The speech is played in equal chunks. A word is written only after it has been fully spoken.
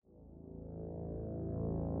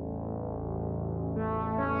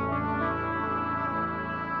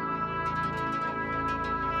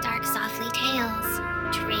chills,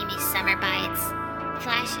 dreamy summer bites,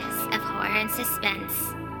 flashes of horror and suspense.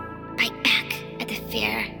 Bite back at the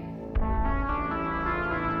fear.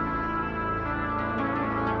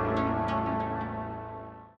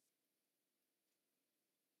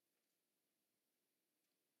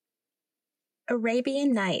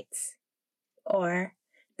 Arabian Nights, or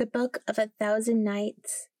The Book of 1,000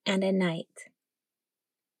 Nights and a Night.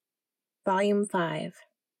 Volume 5.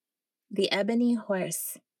 The Ebony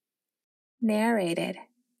Horse. Narrated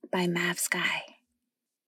by Mav Sky.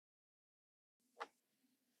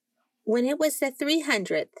 When it was the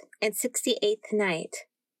 368th night,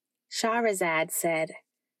 Shahrazad said,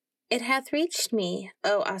 "It hath reached me,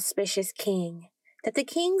 O auspicious king, that the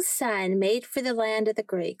king's son made for the land of the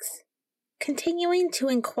Greeks, continuing to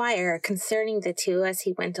inquire concerning the two as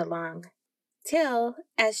he went along, till,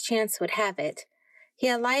 as chance would have it, he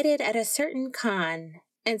alighted at a certain khan,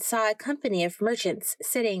 and saw a company of merchants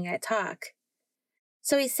sitting at talk.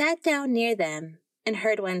 So he sat down near them, and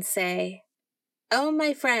heard one say, 'O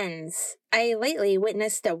my friends, I lately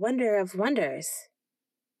witnessed a wonder of wonders.'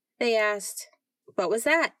 They asked, 'What was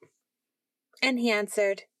that?' And he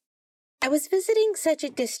answered, 'I was visiting such a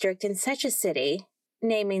district in such a city,'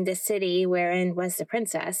 naming the city wherein was the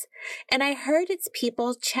princess, 'and I heard its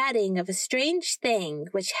people chatting of a strange thing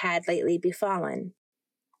which had lately befallen.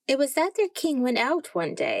 It was that their king went out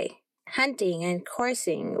one day, hunting and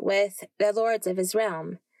coursing with the lords of his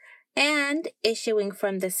realm, and, issuing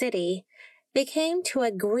from the city, they came to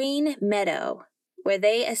a green meadow, where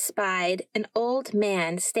they espied an old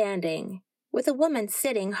man standing, with a woman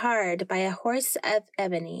sitting hard by a horse of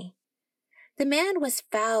ebony. The man was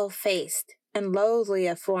foul-faced and loathly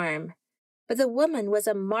of form, but the woman was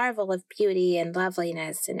a marvel of beauty and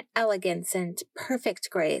loveliness and elegance and perfect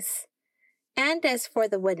grace. And as for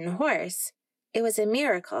the wooden horse, it was a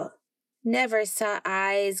miracle. Never saw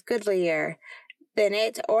eyes goodlier than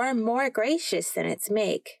it or more gracious than its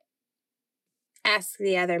make." Asked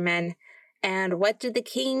the other men, "And what did the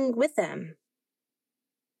king with them?"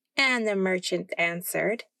 And the merchant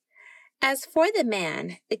answered, "As for the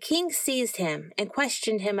man, the king seized him and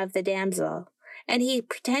questioned him of the damsel, and he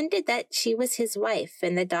pretended that she was his wife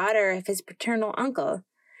and the daughter of his paternal uncle,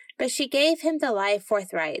 but she gave him the lie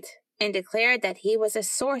forthright, and declared that he was a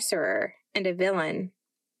sorcerer and a villain.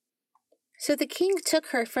 So the king took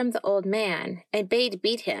her from the old man, and bade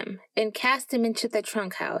beat him, and cast him into the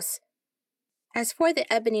trunk house. As for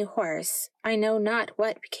the ebony horse, I know not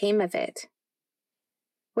what became of it."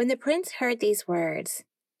 When the prince heard these words,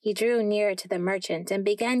 he drew near to the merchant and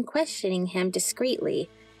began questioning him discreetly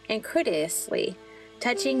and courteously,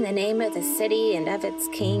 touching the name of the city and of its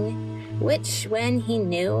king, which, when he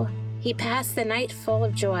knew, he passed the night full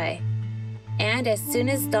of joy. And as soon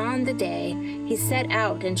as dawned the day, he set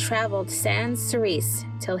out and traveled sans cerise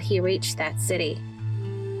till he reached that city.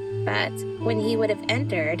 But when he would have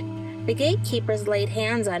entered, the gatekeepers laid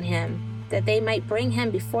hands on him, that they might bring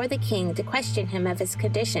him before the king to question him of his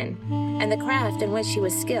condition, and the craft in which he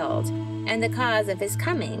was skilled, and the cause of his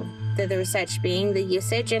coming, thither, such being the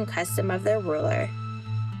usage and custom of their ruler.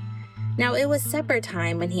 Now it was supper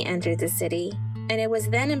time when he entered the city, and it was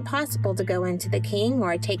then impossible to go into the king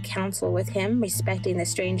or take counsel with him respecting the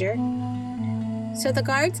stranger. So the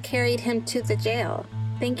guards carried him to the jail,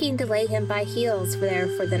 thinking to lay him by heels there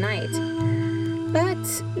for the night. But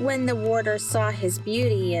when the warders saw his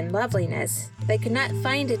beauty and loveliness, they could not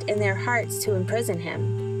find it in their hearts to imprison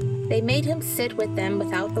him. They made him sit with them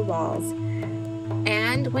without the walls,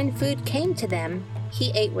 and when food came to them,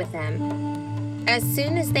 he ate with them. As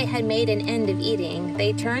soon as they had made an end of eating,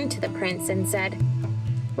 they turned to the prince and said,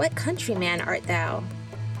 "What countryman art thou?"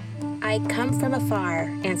 "I come from afar,"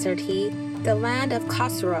 answered he, "the land of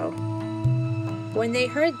Khosrow." When they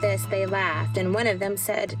heard this, they laughed, and one of them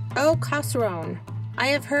said, "O Khosrown, I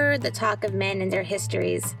have heard the talk of men and their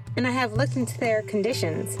histories, and I have looked into their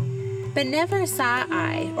conditions, but never saw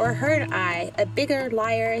I or heard I a bigger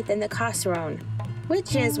liar than the Khosrown,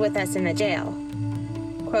 which is with us in the jail."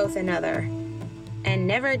 Quoth another, "And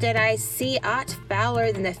never did I see aught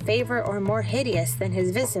fouler than the favor or more hideous than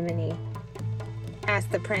his visciminy."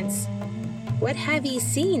 Asked the prince, "What have ye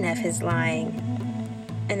seen of his lying?"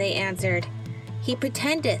 And they answered, "He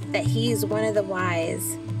pretendeth that he is one of the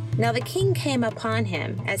wise. Now the king came upon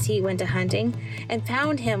him as he went a-hunting, and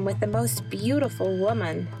found him with the most beautiful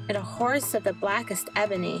woman, and a horse of the blackest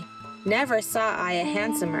ebony. Never saw I a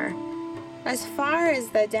handsomer. As far as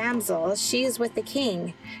the damsel, she is with the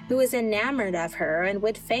king, who is enamored of her and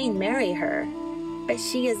would fain marry her. But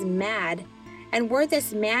she is mad, and were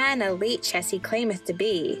this man a leech as he claimeth to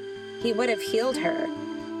be, he would have healed her.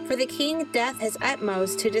 For the king doth his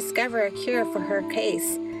utmost to discover a cure for her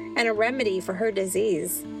case, and a remedy for her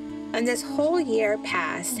disease. And this whole year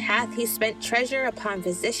past hath he spent treasure upon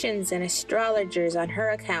physicians and astrologers on her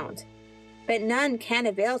account, but none can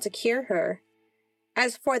avail to cure her.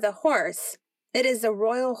 As for the horse, it is the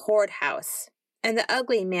royal hoard house, and the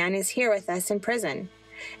ugly man is here with us in prison.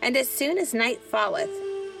 And as soon as night falleth,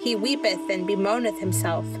 he weepeth and bemoaneth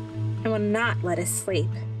himself, and will not let us sleep.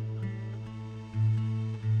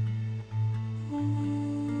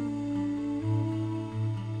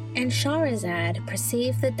 And Shahrazad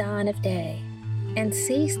perceived the dawn of day, and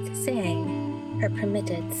ceased saying her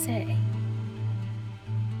permitted say.